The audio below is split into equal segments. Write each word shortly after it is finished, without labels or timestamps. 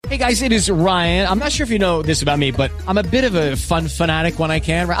Hey, guys, it is Ryan. I'm not sure if you know this about me, but I'm a bit of a fun fanatic when I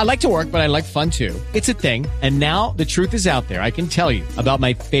can. I like to work, but I like fun, too. It's a thing. And now the truth is out there. I can tell you about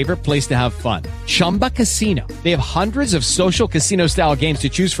my favorite place to have fun. Chumba Casino. They have hundreds of social casino-style games to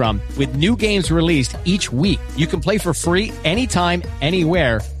choose from with new games released each week. You can play for free anytime,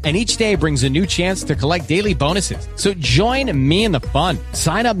 anywhere, and each day brings a new chance to collect daily bonuses. So join me in the fun.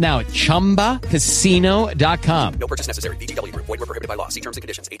 Sign up now at ChumbaCasino.com. No purchase necessary. VGW Group. Void where prohibited by law. See terms and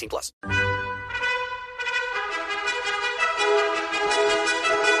conditions. 18+.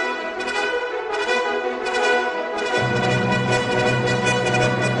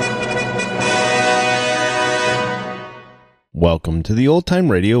 Welcome to the Old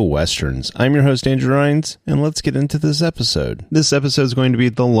Time Radio Westerns. I'm your host, Andrew Rines, and let's get into this episode. This episode is going to be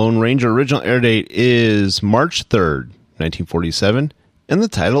The Lone Ranger. Original air date is March 3rd, 1947, and the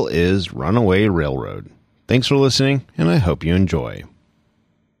title is Runaway Railroad. Thanks for listening, and I hope you enjoy.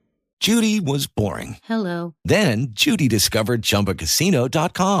 Judy was boring. Hello. Then Judy discovered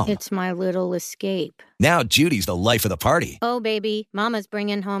ChumbaCasino.com. It's my little escape. Now Judy's the life of the party. Oh, baby, mama's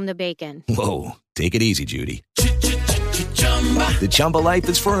bringing home the bacon. Whoa, take it easy, Judy. The Chumba life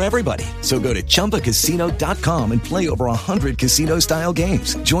is for everybody. So go to ChumbaCasino.com and play over 100 casino-style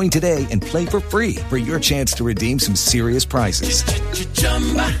games. Join today and play for free for your chance to redeem some serious prizes.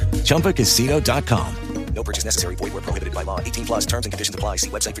 ChumbaCasino.com. No purchase necessary. Void where prohibited by law. 18+. Terms and conditions apply. See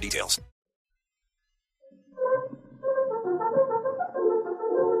website for details.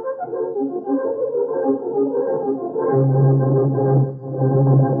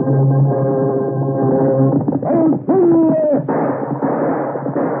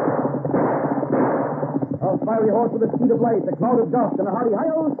 A fiery horse with a speed of light, a cloud of dust, and a hearty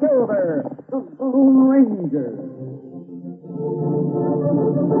hi-yo Silver, the Lone Ranger.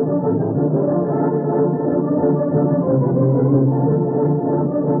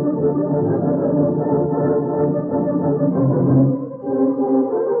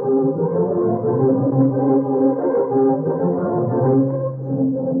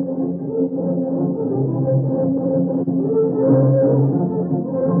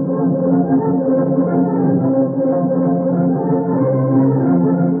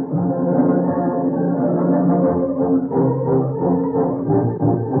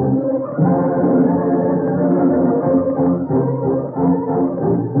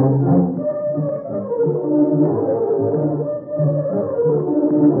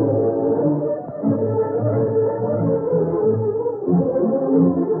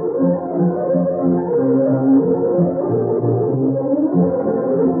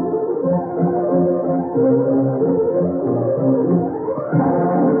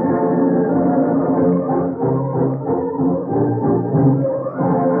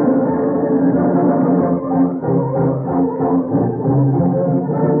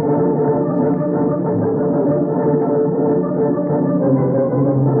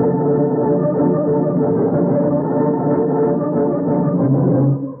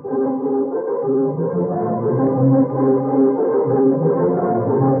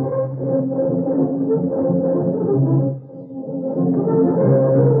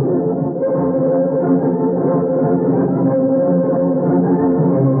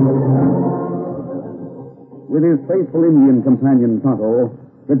 With his faithful Indian companion Tonto,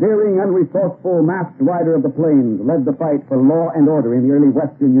 the daring and resourceful masked rider of the plains led the fight for law and order in the early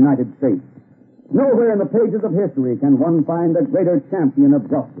western United States. Nowhere in the pages of history can one find a greater champion of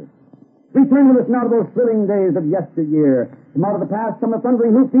justice. Return with us now to those thrilling days of yesteryear. From out of the past come the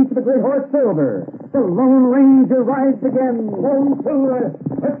thundering hoofbeats of the great horse Silver. The Lone Ranger rides again. Lone Silver,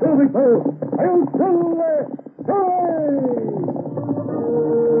 a Silver foe. Hail Silver! Hooray!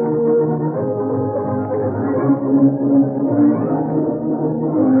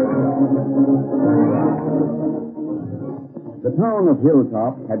 The town of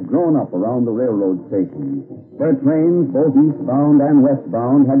Hilltop had grown up around the railroad station, where trains, both eastbound and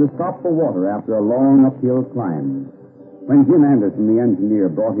westbound, had to stop for water after a long uphill climb. When Jim Anderson, the engineer,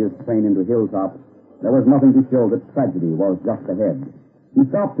 brought his train into Hilltop, there was nothing to show that tragedy was just ahead. He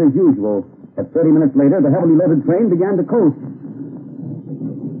stopped as usual, but 30 minutes later, the heavily loaded train began to coast.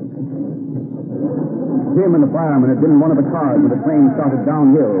 Jim and the fireman had been in one of the cars when the train started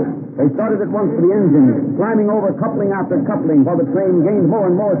downhill. They started at once for the engine, climbing over coupling after coupling while the train gained more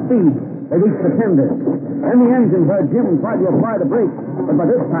and more speed. They reached the tender. Then the engine heard Jim try to apply the brakes, but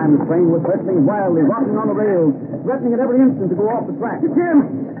by this time the train was circling wildly, rocking on the rails, threatening at every instant to go off the track. Jim,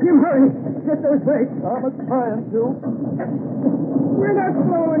 hurry! Get those brakes. I was trying to. Where that's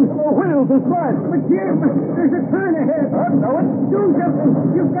blowing? The wheels is flat. But, Jim, there's a turn ahead. I know it. Do something.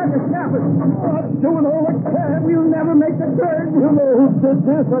 You've got to stop it. I'm doing all I can. We'll never make the turn. You know who did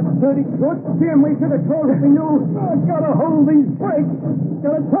this? That's dirty good. Jim, we should have told him we knew. I've got to hold these brakes.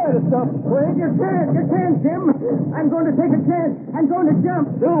 Got to try to stop the brake. You can, Jim. I'm going to take a chance. I'm going to jump.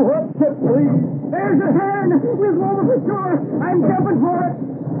 Do what, please? There's a turn. We'll go over for sure. I'm jumping for it.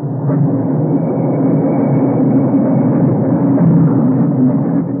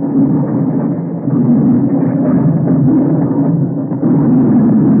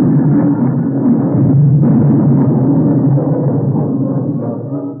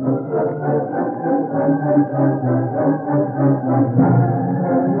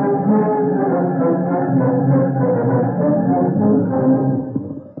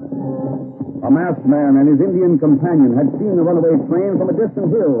 A masked man and his Indian companion had seen the runaway train from a distant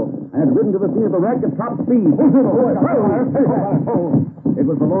hill and had ridden to the scene of the wreck at top speed. It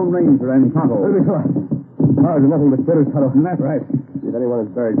was the Lone Ranger and Tonto. There's nothing but bitter, Tonto. That's right. If anyone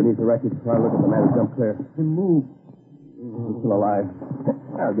is buried beneath the wreckage, try to look at the man who jumped clear. He moved. He's still alive.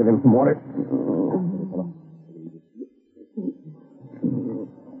 I'll give him some water.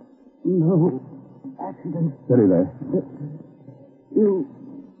 No accident. Steady there. You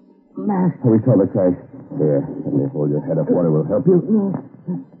masked. We saw the crash. Here, let me hold your head up. Water will help you.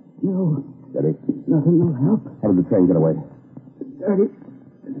 No. Steady. Nothing will help. How did the train get away? Dirty.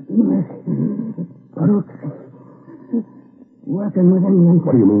 Crooks. Working with Indians.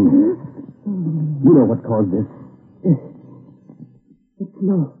 What do you mean? You know what caused this. It's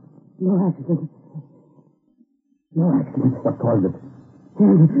no accident. No accident. What caused it?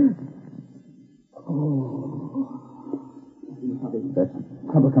 That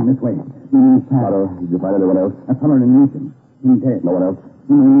trouble come this way. Tonto, did you find anyone else? A fellow in Houston. He's dead. No one else?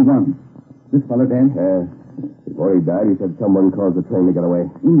 Only one. This fellow dead. Before he died, he said someone caused the train to get away.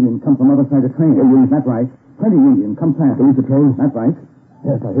 Indian come from other side of the train. Indians? That's right. Plenty Indian. Come fast. Beneath the train? That's right.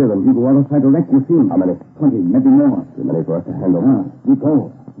 Yes, I hear them. You go other side of the wreck, you see them. How many? 20, maybe more. Too many for us to handle. We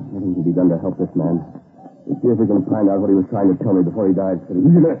go. Nothing can be done to help this man. We'll see if we can find out what he was trying to tell me before he died.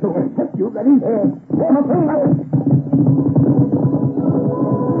 You ready? Warm up.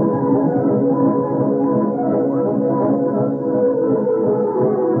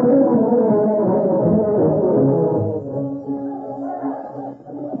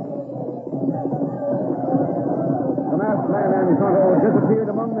 Disappeared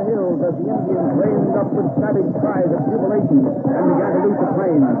among the hills as the Indians rained up with savage cries of jubilation and began to loot the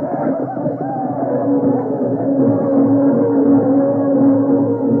plain.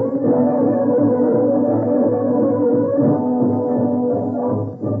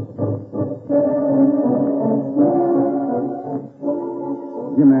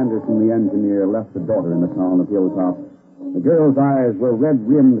 Jim Anderson, the engineer, left the daughter in the town of Hilltop. The girl's eyes were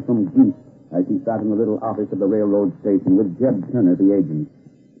red-rimmed from grief as he sat in the little office of the railroad station with Jeb Turner, the agent.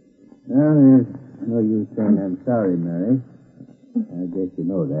 Well, there's no use saying I'm sorry, Mary. I guess you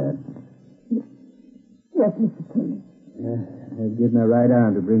know that. Yes, Mr. Turner. I'd give my right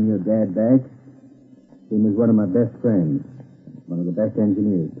arm to bring your dad back. He was one of my best friends. One of the best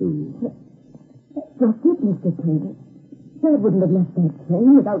engineers, too. Just it, Mr. Turner. Dad wouldn't have left that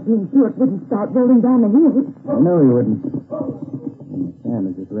train without being sure it wouldn't start rolling down the hill. I know he wouldn't. And Sam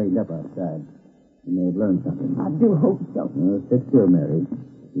has just rained up outside. He may have learned something. I do hope so. Sit still, Mary.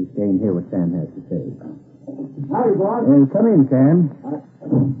 You stay and hear what Sam has to say. Howdy, boss. Come in, Sam.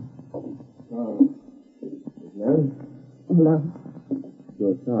 Mary? Hello.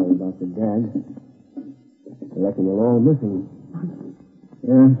 Sure sorry about the dad. I reckon they're all missing.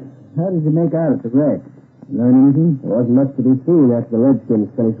 How did you make out at the wreck? Learn anything? There wasn't much to be seen after the Redskins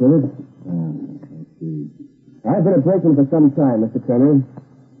finished with it. I see. I've been a brakeman for some time, Mr. Turner.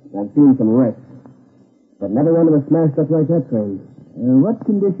 I've seen some wrecks. But never one of them smashed up like that train. What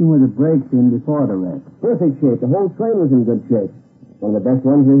condition were the brakes in before the wreck? Perfect shape. The whole train was in good shape. One of the best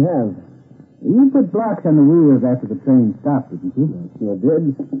ones we have. You put blocks on the wheels after the train stopped, didn't you? Sure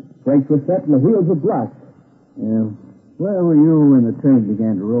did. Brakes were set and the wheels were blocked. Where were you when the train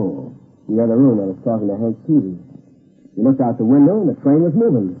began to roll? In the other room, I was talking to Hank Peavy. We looked out the window and the train was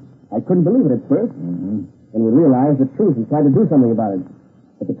moving. I couldn't believe it at first. Mm-hmm. Then we realized the truth and tried to do something about it.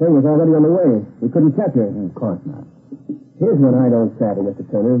 But the train was already on the way. We couldn't catch her. Of course not. Here's one I don't savvy, Mr.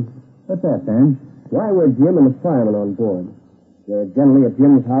 Turner. What's that, Sam? Why were Jim and the fireman on board? They're generally at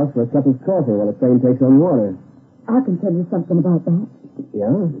Jim's house for a cup of coffee while the train takes on water. I can tell you something about that.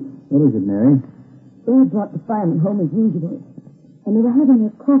 Yeah? What is it, Mary? Dad brought the fireman home as usual. And they were having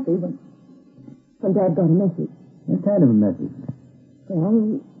their coffee when Dad got a message. What kind of a message?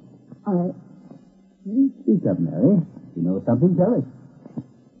 Well, Speak up, Mary. You know something? Tell us.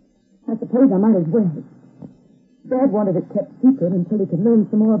 I suppose I might as well. Dad wanted it kept secret until he could learn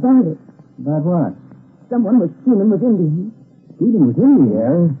some more about it. About what? Someone was stealing with Indians. Stealing with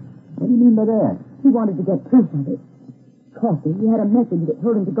India? What do you mean by that? He wanted to get proof of it. Coffee, he had a message that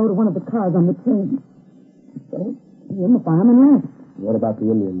told him to go to one of the cars on the train. So, he and the fireman left. What about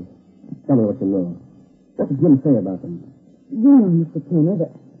the Indians? Tell me what you know. What did Jim say about them? You know, Mr. Turner,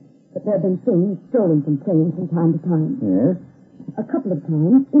 that there have been things stolen from trains from time to time. Yes? A couple of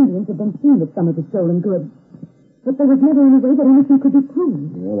times, Indians have been seen with some of the stolen goods. But there was never any way that anything could be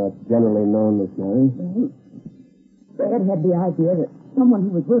proved. Well, that's generally known, Miss Mary. Well, Dad had the idea that someone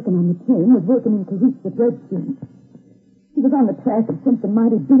who was working on the train was working in cahoots with Redskins. He was on the track of something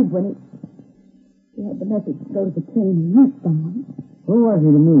mighty big when he had the message to go to the train and meet someone. Who was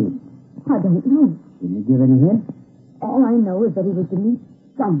he to meet? I don't know. Didn't you give any hint? All I know is that he was to meet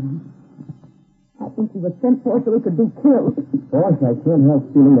someone. I think he was sent for so he could be killed. Boss, I can't help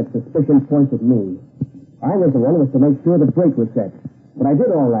feeling that suspicion points at me. I was the one who was to make sure the brake was set. But I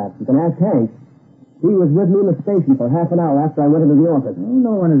did all that. You can ask Hank. He was with me in the station for half an hour after I went into the office. Oh,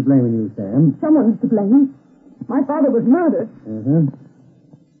 no one is blaming you, Sam. Someone's to blame. My father was murdered.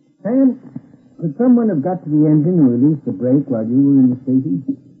 Sam, could someone have got to the engine and released the brake while you were in the station?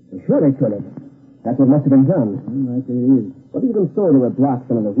 Well, sure they could have. That's what must have been done. Right there it is. But even so, there were blocks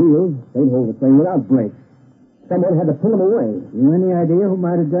under the wheels. They'd hold the train without brakes. Someone had to pull them away. You any idea who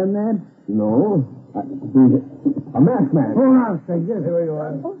might have done that? No. A masked man. Hold on, stranger. Here you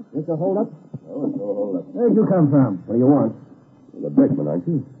are. It's a hold-up? Oh, it's no hold up. Where'd you come from? What do you want? You're the brakeman, aren't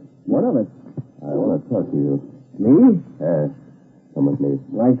you? What of it? I want to talk to you. Me? Yes. Come with me.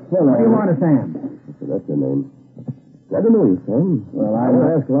 Like fella. What do you want, Sam? So that's your name. Glad to know you, Sam. Well, I want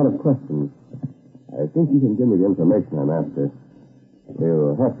to ask a lot of questions. I think you can give me the information I'm after.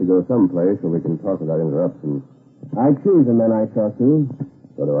 We'll have to go someplace where we can talk without interruption. I choose the men I talk to.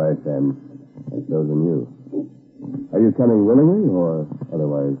 So do I, Sam. And so do you. Are you coming willingly or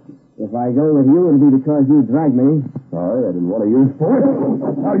otherwise? If I go with you, it'll be because you dragged me. Sorry, I didn't want to use force.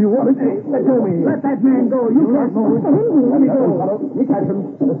 Now you want it. Let go of me. Let that man go. You can't move. Let me go. You catch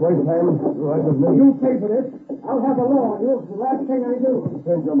him. This way, Sam. Right with me. You pay for this. I'll have the law on you. It's the last thing I do.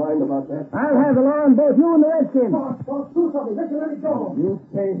 Change your mind about that. I'll have the law on both you and the Redskins. Boss, do something. Let me go. You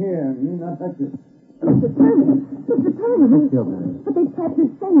stay here. You not touch it. Mr. Turner. But they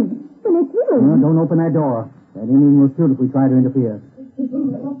captured Sam. And they killed him. Don't open that door. That Indian will shoot if we try to interfere. The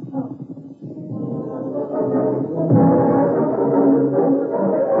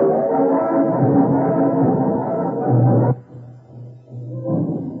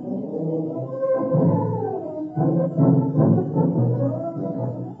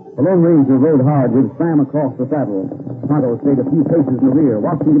Lone Ranger rode hard with Sam across the saddle. Tonto stayed a few paces in the rear,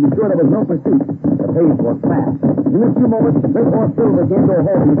 watching to be sure there was no pursuit. The pace was fast. In a few moments, Big Horse Silver came to a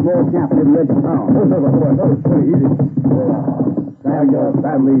halt in a small camp near the edge of town. That was pretty easy. Sam was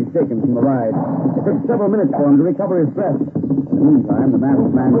badly shaken from the ride. It took several minutes for him to recover his breath. In the meantime, the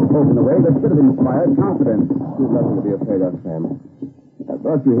masked man was spoken away that should have inspired confidence. There's nothing to be afraid of, Sam. I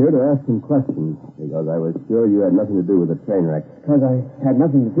brought you here to ask some questions because I was sure you had nothing to do with the train wreck. Because I had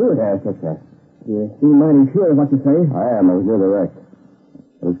nothing to do with it. Yes, that's right. You seem mighty sure of what you say. I am. I was near the wreck.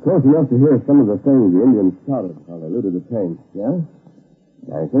 I was close enough to hear some of the things the Indians shouted while they looted the train. Yeah?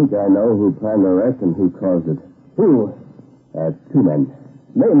 I think I know who planned the wreck and who caused it. Who? Two men.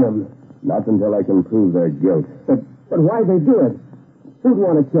 Name them. Not until I can prove their guilt. But why'd they do it? Who'd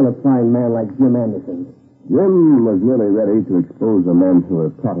want to kill a fine man like Jim Anderson? Jim was nearly ready to expose the men who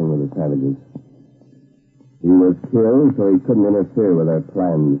were plotting with the savages. He was killed so he couldn't interfere with their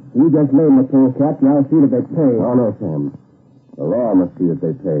plans. You just name the polecat and I'll see that they pay. Oh, no, Sam. The law must see that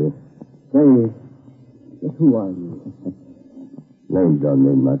they pay. But who are you? Names don't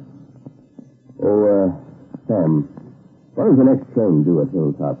mean much. Oh, Sam, what does the next train do at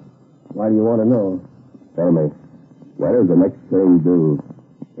Hilltop? Why do you want to know? Tell me, what does the next train do?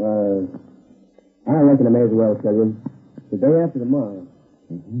 I reckon I may as well tell you. The day after tomorrow.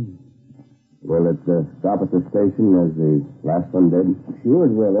 Mm-hmm. Will it stop at the station as the last one did? Sure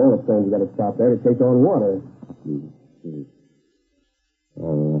it will. All the trains got to stop there to take on water.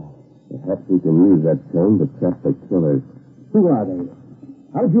 Perhaps we can use that train to trap the killers. Who are they?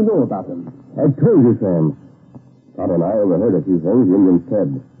 How did you know about them? I told you, Sam. Todd and I overheard a few things the Indians said.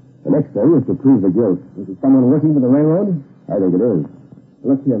 The next thing is to prove the guilt. Is it someone working for the railroad? I think it is.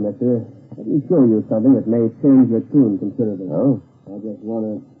 Look here, mister. Let me show you something that may change your tune considerably. Oh? I just want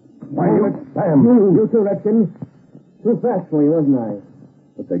to... Why, Sam! You too, Redskin. Too fast for you, wasn't I?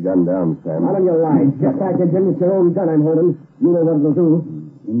 Put the gun down, Sam. Not on your line. Get back, Jim. It's your own gun I'm holding. You know what it'll do.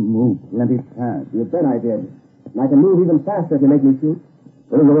 You moved plenty fast. You bet I did. And I can move even faster if you make me shoot.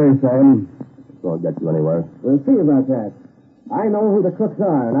 Put it away, Sam. It won't get you anywhere. We'll see about that. I know who the crooks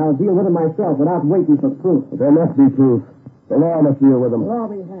are, and I'll deal with them myself without waiting for proof. But there must be proof. The law must deal with them. We'll all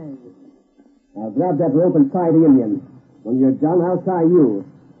be hanged. Now grab that rope and tie the Indian. When you're done, I'll tie you.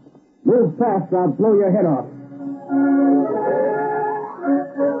 Move fast, or I'll blow your head off.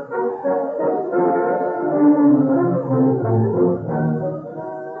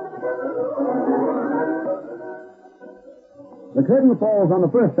 The curtain falls on the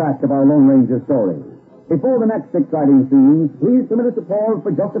first act of our Lone Ranger story. Before the next exciting scene, please permit us to pause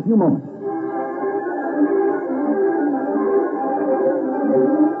for just a few moments.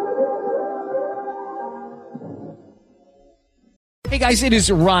 Hey guys, it is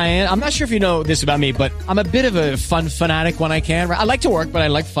Ryan. I'm not sure if you know this about me, but I'm a bit of a fun fanatic when I can. I like to work, but I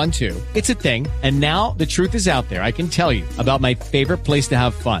like fun too. It's a thing. And now the truth is out there. I can tell you about my favorite place to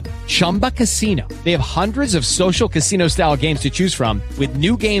have fun. Chumba Casino. They have hundreds of social casino style games to choose from with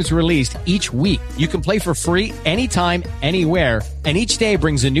new games released each week. You can play for free anytime, anywhere. And each day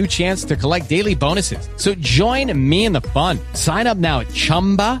brings a new chance to collect daily bonuses. So join me in the fun. Sign up now at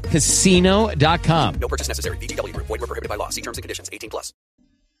ChumbaCasino.com. No purchase necessary. VGW Group. Void where prohibited by law. See terms and conditions. 18+.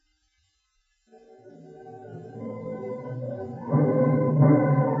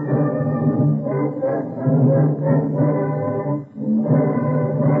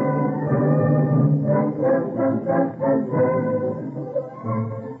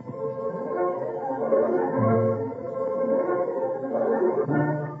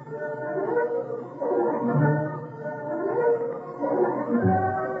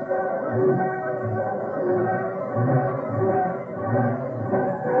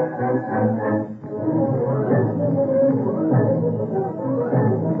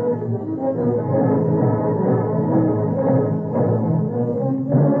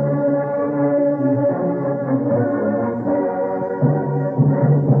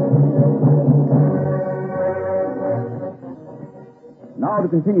 Now to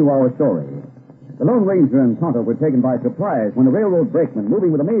continue our story. The Lone Ranger and Tonto were taken by surprise when a railroad brakeman,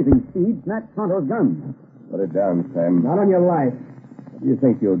 moving with amazing speed, snatched Tonto's gun. Put it down, Sam. Not on your life. What do you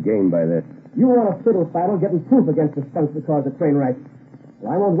think you'll gain by this? You want a fiddle battle getting proof against the stunts that caused the train wreck. Well,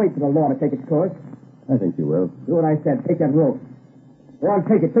 I won't wait for the law to take its course. I think you will. Do what I said. Take that rope. Go on,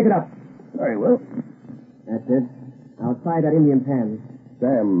 take it. Pick it up. Very well. That's it. I'll tie that Indian's hands.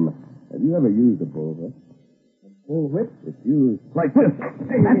 Sam, have you ever used a bull whip? Bull whip? It's used. Like this. That's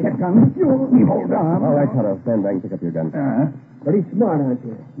the gun. You hold on. All right, Tonto. Stand back and pick up your gun. Pretty smart, aren't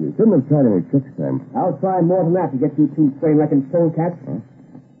you? You shouldn't have tried any tricks, Sam. I'll try more than that to get you two train-wrecking polecats. Huh?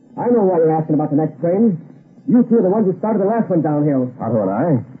 I know why you're asking about the next train. You two are the ones who started the last one downhill. Tonto and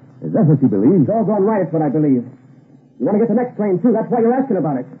I? Is that what you believe? It's all gone right, it's what I believe. You want to get the next train, too. That's why you're asking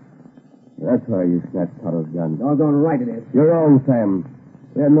about it. That's why you snatched Tonto's gun. It's all going right, it is. You're wrong, Sam.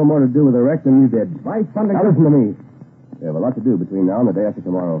 We had no more to do with the wreck than you did. Why thunder... Now listen to me. We have a lot to do between now and the day after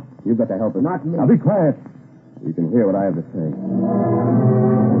tomorrow. You've got to help us. Not me. Now be quiet. You can hear what I have to say.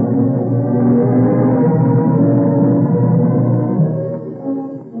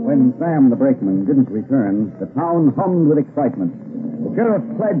 When Sam the brakeman didn't return, the town hummed with excitement. The sheriff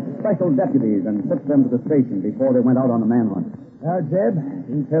pledged special deputies and took them to the station before they went out on a manhunt. Now, Jeb,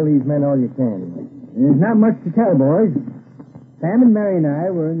 you tell these men all you can. There's not much to tell, boys. Sam and Mary and I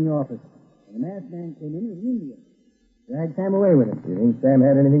were in the office. The masked man came in with an Indian. Dragged Sam away with him. You think Sam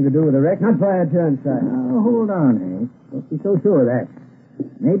had anything to do with the wreck? Not by a turn, side. Now, hold on, Hank. Don't be so sure of that.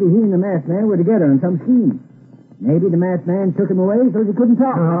 Maybe he and the masked man were together on some scheme. Maybe the masked man took him away so he couldn't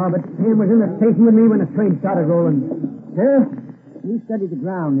talk. Oh, but Sam was in the station with me when the train started rolling. Sheriff, you studied the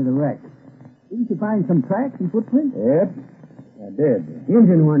ground near the wreck. Didn't you find some tracks and footprints? Yep, I did.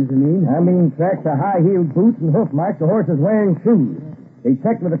 Engine ones, you mean? I mean tracks of high-heeled boots and hoof marks of horses wearing shoes. They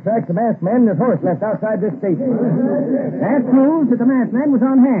checked with the tracks the masked man and his horse left outside this station. That proves that the masked man was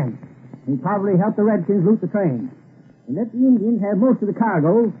on hand. He probably helped the Redskins loot the train. He let the Indians have most of the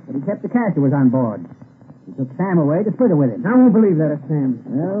cargo, but he kept the cash that was on board. He took Sam away to split it with him. I won't believe that, Sam.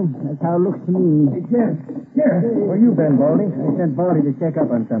 Well, that's how it looks to me. Hey, Sheriff, where you been, Baldy? I sent Baldy to check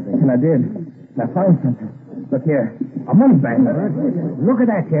up on something. And I did. I found something. Look here. A money bag. Look at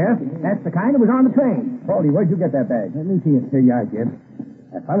that, Sheriff. That's the kind that was on the train. Baldy, where'd you get that bag? Let me see it. Here you are, Jim.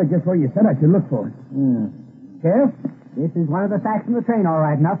 I found it just where you said I should look for it. Sheriff, this is one of the sacks from the train, all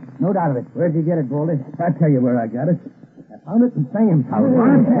right enough. No doubt of it. Where'd you get it, Baldy? I'll tell you where I got it. I found it in Sam's house.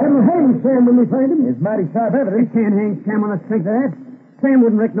 That'll hang Sam when we find him. It's mighty sharp evidence. They can't hang Sam on the strength of that. Sam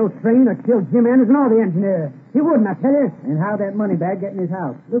wouldn't wreck no train or kill Jim Anderson or the engineer. He wouldn't, I tell you. And how'd that money bag get in his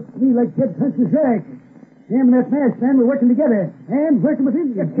house? Looks to me like Jed Hunter's rag. Sam and that masked man were working together, and working with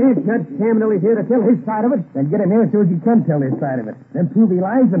him. You can't judge Sam until he's here to tell his side of it. Then get him here so he can tell his side of it. Then prove he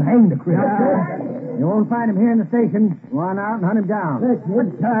lies and hang the creep. You won't find him here in the station. Go on out and hunt him down. But you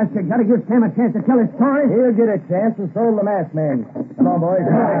gotta give Sam a chance to tell his story. He'll get a chance, and so will the masked man. Come on, boys.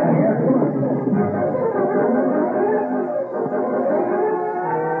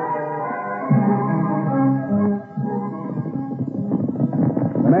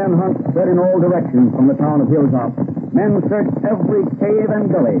 Manhunt spread in all directions from the town of Hilltop. Men searched every cave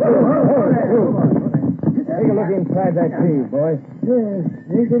and gully. Take a look inside that cave, boy.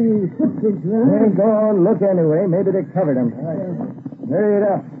 Ain't any footprints around. Go on, look anyway. Maybe they covered them. Hurry it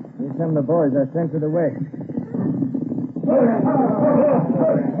up. Here come the boys I sent to the west.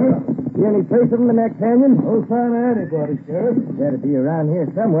 See any trace of them in that canyon? No sign of anybody, Sheriff. Gotta be around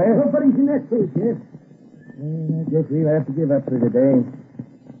here somewhere. Nobody's in that cave, Sheriff. I guess we'll have to give up for today.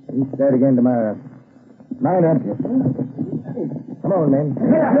 We'll start again tomorrow. Line up. Come on,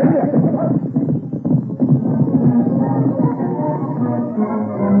 men.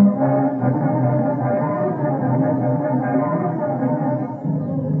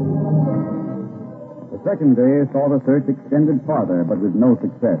 The second day saw the search extended farther, but with no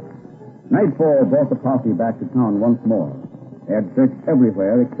success. Nightfall brought the posse back to town once more. They had searched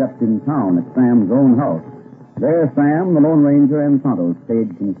everywhere except in town at Sam's own house. There, Sam, the Lone Ranger, and Tonto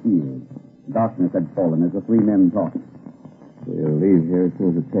stayed concealed. Darkness had fallen as the three men talked. We'll leave here as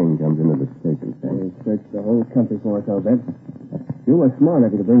soon as the train comes into the station, Sam. We'll search the whole country for us, I'll bet. You were smart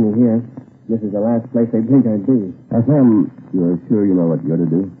enough to bring me here. This is the last place they think I'd be. Now, Sam, you're sure you know what you're to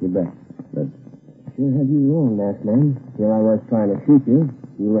do? You bet. But Sure had you wrong, masked man. Here I was trying to shoot you.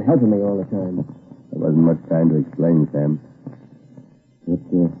 You were helping me all the time. there wasn't much time to explain, Sam. But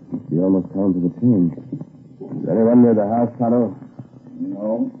it'll be almost time for the train. Is anyone near the house, Tonto?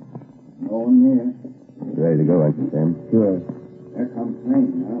 No. No one here. You ready to go, aren't you, Sam? Sure. There comes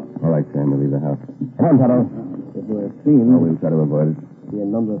train now. All right, Sam, we'll leave the house. Come on, Tonto. If we're seen, Oh, we'll try to avoid it. be a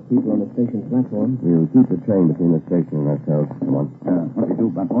number of people on the station platform. We'll keep the train between the station and ourselves. Come on. What do you do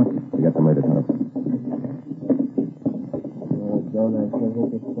about horses? We got them ready, Tonto. Oh, Joan, I sure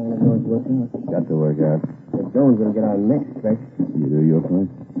hope this plan of yours works out. Got to work out. If Joan's going to get our next stretch. You do your part.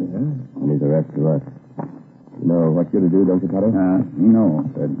 Yeah. Leave the rest to us. You know what you're to do, don't you, Tonto? You know.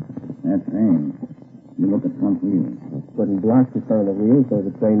 Good. That train. You look at front wheels. Putting blocks in front of the wheels so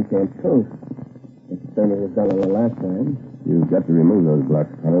the train can't coast. It's certainly was done on the last time. You've got to remove those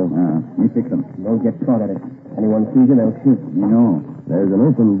blocks, Tonto. You fix them. Don't get caught at it. Anyone sees you, they'll shoot. You know. There's an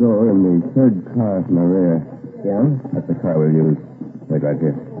open door in the third car from the rear. Yeah? That's the car we'll use. Wait right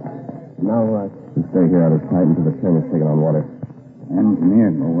here. Now what? We'll stay here out of sight until the train is taken on water. Engineer,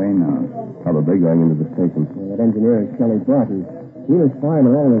 go away now. Probably going into the station. Well, that engineer is Kelly Broughton. He was fine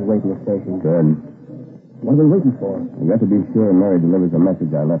and always waiting at the station. Good. What are we waiting for? We've got to be sure Mary delivers a message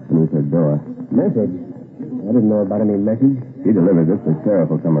I left beneath her door. Message? I didn't know about any message. She delivers it, the sheriff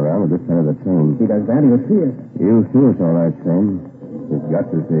will come around with this side of the train. If he does that, he'll see us. You'll see us all right, Sam. You've got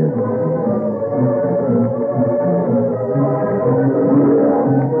to see us.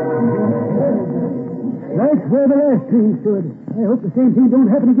 That's where the last train stood. I hope the same thing don't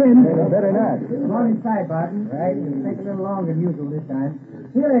happen again. Better not. Come on inside, Barton. Right. It'll take a little longer than usual this time.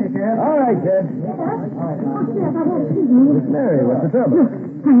 See you later, Sheriff. All right, Ted. Sheriff, I won't see you. Miss Mary, what's the trouble?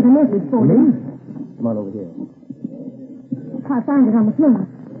 I have a message for you. Come on over here. I found it on the floor.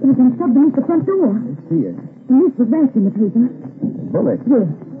 It had been shoved beneath the front door. See you. The list was wrapped in the paper. Bullet. Yes.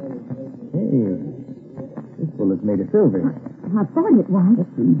 Hey, this bullet's made of silver. I thought it was.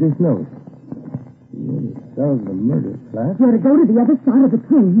 Read this note. You solved the murder, Clark. You're to go to the other side of the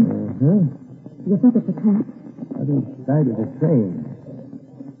train. Uh-huh. You think it's a trap? Other side of the train.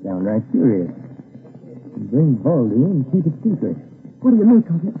 Downright curious. Bring Baldy in and keep it secret. What do you make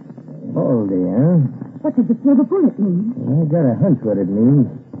of it? Baldy, huh? What does the silver bullet mean? I got a hunch what it means.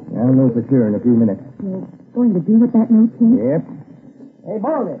 I'll know for sure in a few minutes. You're going to do what that note says? Yep. Hey,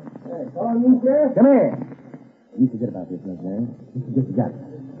 Baldy. Calling you, Sheriff? Come here. You forget about this, Miss Mary. You forget you got it.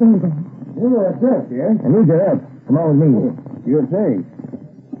 Stay there. You're a sheriff, Sheriff. I need your help. Come on with me. Sure thing.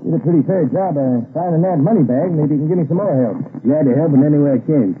 Did a pretty fair job of finding that money bag. Maybe you can give me some more help. Glad to help in any way I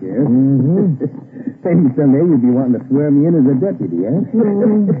can, Sheriff. Mm-hmm. Maybe someday you'll be wanting to swear me in as a deputy, huh?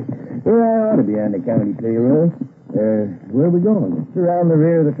 Well, I ought to be on the county payroll. Where are we going? It's around the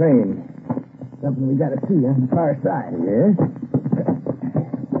rear of the train. Something we got to see on the far side. Yeah?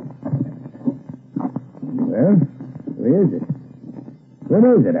 Well, where is it? Where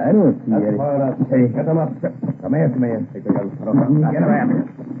is it? I don't see it. Hey, get them up. Come here, man. Get them out.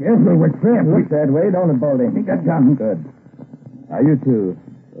 Yes, we were trapped. Looks that way, don't it, Baldy? Think that gun. Good. Now, you two,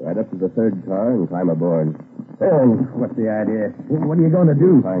 Right up to the third car and climb aboard. Oh, what's the idea? What are you going to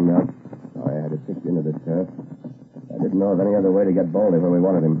do? Find out. Sorry I had to stick you into this, Sheriff. I didn't know of any other way to get Baldy where we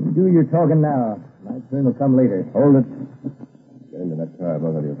wanted him. Do your talking now. My turn will come later. Hold it. Get into that car,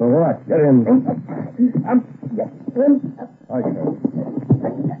 both of you. For what? Get in. I'm getting. All right, Sheriff.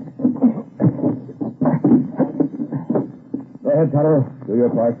 Go ahead, Tonto. Do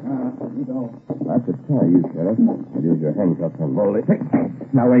your part. You go. Not to try you, Sheriff. I'll use your handcuffs on Baldy.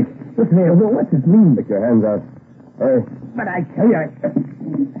 Now, wait. Listen here. What's this mean? Stick your hands out. Hurry. But I tell you...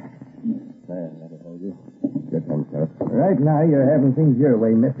 There, that'll hold you. Your turn, Sheriff. Right now, you're having things your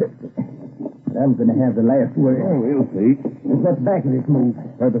way, mister. But I'm going to have the last word. Oh, we'll see. What's back of this move?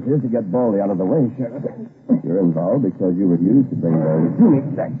 Purpose is to get Baldy out of the way, Sheriff. You're involved because you refused to bring Baldy. You're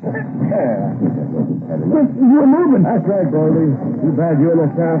moving. That's right, Baldy. Too bad you and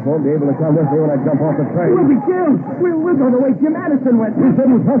the sheriff won't be able to come with me when I jump off the train. We'll be killed. We're going to wait Jim Addison went. You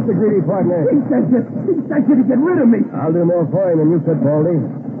shouldn't trust the greedy partner. He sent you to get rid of me. I'll do more for him than you could, Baldy.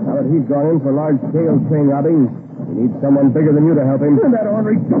 Now that he's gone in for large-scale train robbing, he needs someone bigger than you to help him. That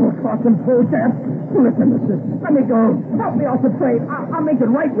ornery double-crossing protest. Listen, let me go. Help me off the train. I'll make it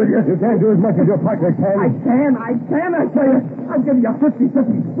right with you. You can't do as much as your partner can. I can, I tell you. I'll give you a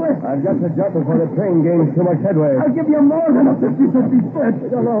 50-50 split. I've got to jump before the train gains too much headway. I'll give you more than a 50-50 split. We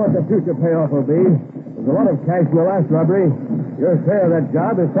don't know what the future payoff will be. There's a lot of cash in the last robbery. Your share of that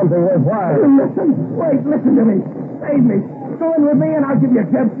job is something worthwhile. Listen to me. Save me. Go in with me and I'll give you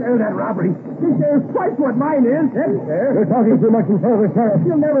Jeb's share of that robbery. His share is twice what mine is. Jeb's share? You're talking too much in front of the sheriff.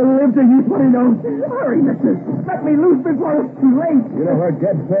 You'll never live to use what he knows. Hurry, mister. Let me loose before it's too late. You know where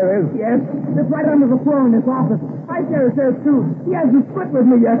Jeb's share is? Yes. It's right under the floor in his office. My share is there, too. He hasn't split with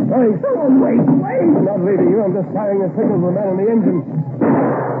me yet. Hey. Oh, wait. I'm not leaving you. I'm just firing a signal to the man in the engine.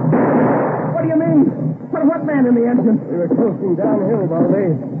 What do you mean? What man in the engine? We were coasting downhill,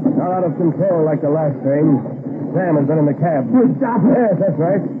 Baldy. Not out of control like the last train. Sam has been in the cab. You stop it. Yes, that's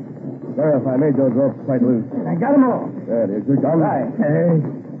right. Sheriff, I made those ropes quite loose. I got them all. There it is. You're gone. Right.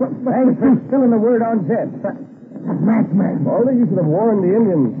 Thanks for spilling the word on Jeb. That masked man. Baldy, you should have warned the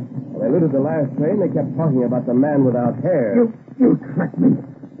Indians. When they looted the last train, they kept talking about the man without hair. You tricked me.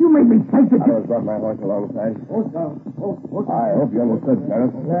 You made me take the... I was brought my horse alongside. I hope you understood,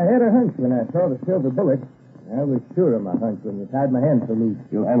 Sheriff. I had a hunch when I saw the silver bullet. I was sure of my hunch when you tied my hands so loose.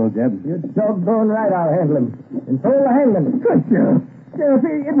 You'll handle Jeb? You're doggone right I'll handle him. And so will the hangman. Good, Sheriff. Sheriff,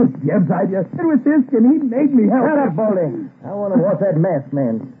 it was Jeb's idea. It was his skin. He made me help. Shut up, Baldy. I want to watch that masked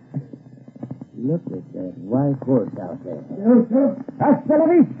man. Look at that white horse out there. Hasta la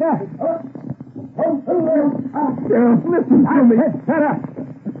vista. Sheriff, listen to me. Shut up.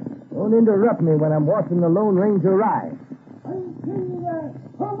 Don't interrupt me when I'm watching the Lone Ranger ride.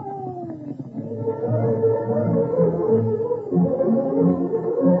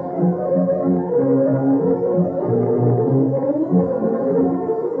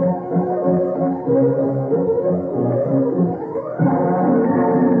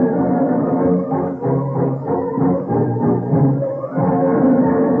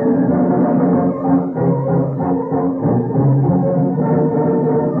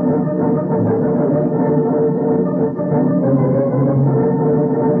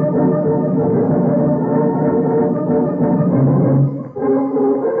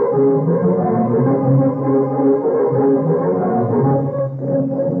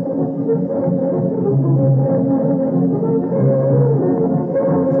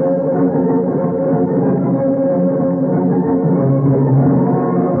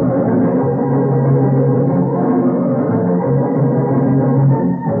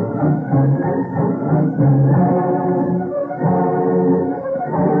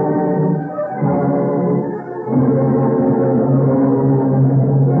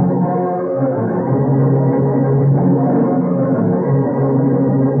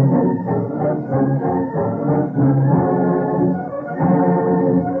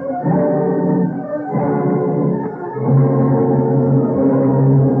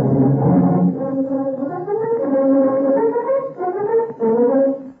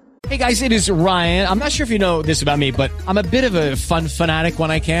 Guys, it is Ryan. I'm not sure if you know this about me, but I'm a bit of a fun fanatic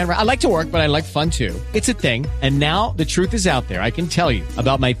when I can. I like to work, but I like fun too. It's a thing. And now the truth is out there. I can tell you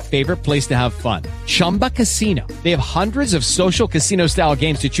about my favorite place to have fun. Chumba Casino. They have hundreds of social casino style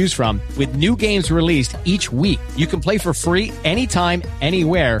games to choose from with new games released each week. You can play for free anytime,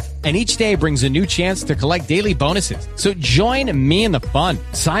 anywhere. And each day brings a new chance to collect daily bonuses. So join me in the fun.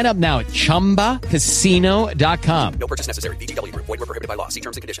 Sign up now at ChumbaCasino.com. No purchase necessary. VGW Group. Void where prohibited by law. See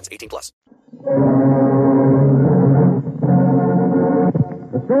terms and conditions. 18+.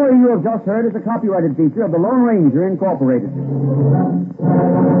 The story you have just heard is a copyrighted feature of the Lone Ranger Incorporated.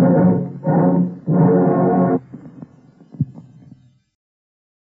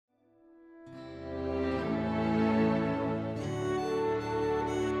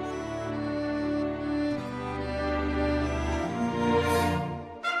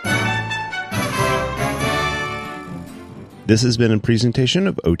 This has been a presentation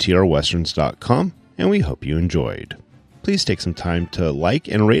of OTRWesterns.com, and we hope you enjoyed. Please take some time to like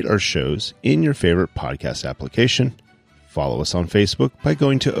and rate our shows in your favorite podcast application. Follow us on Facebook by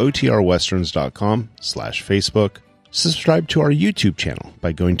going to OTRWesterns.com/Facebook. Subscribe to our YouTube channel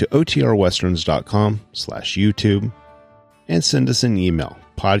by going to OTRWesterns.com/YouTube. And send us an email,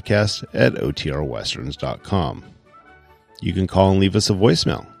 podcast@OTRWesterns.com. You can call and leave us a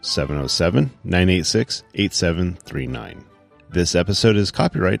voicemail, 707-986-8739. This episode is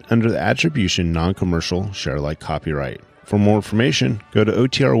copyright under the Attribution Non-Commercial Share-alike copyright. For more information, go to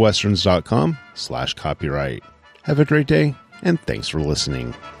OTRWesterns.com/copyright. Have a great day, and thanks for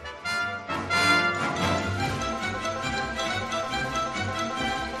listening.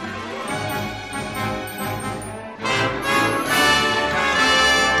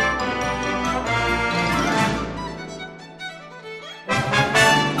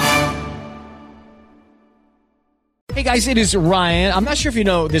 Hey guys, it is Ryan. I'm not sure if you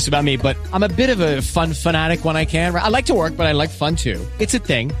know this about me, but I'm a bit of a fun fanatic when I can. I like to work, but I like fun too. It's a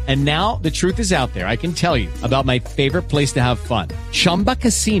thing. And now the truth is out there. I can tell you about my favorite place to have fun. Chumba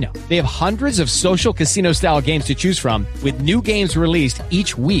Casino. They have hundreds of social casino style games to choose from with new games released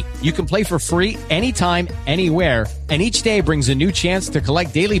each week. You can play for free anytime, anywhere. And each day brings a new chance to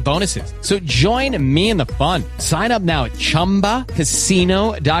collect daily bonuses. So join me in the fun. Sign up now at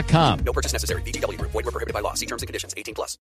ChumbaCasino.com. No purchase necessary. VGW Group. Void where prohibited by law. See terms and conditions. 18+.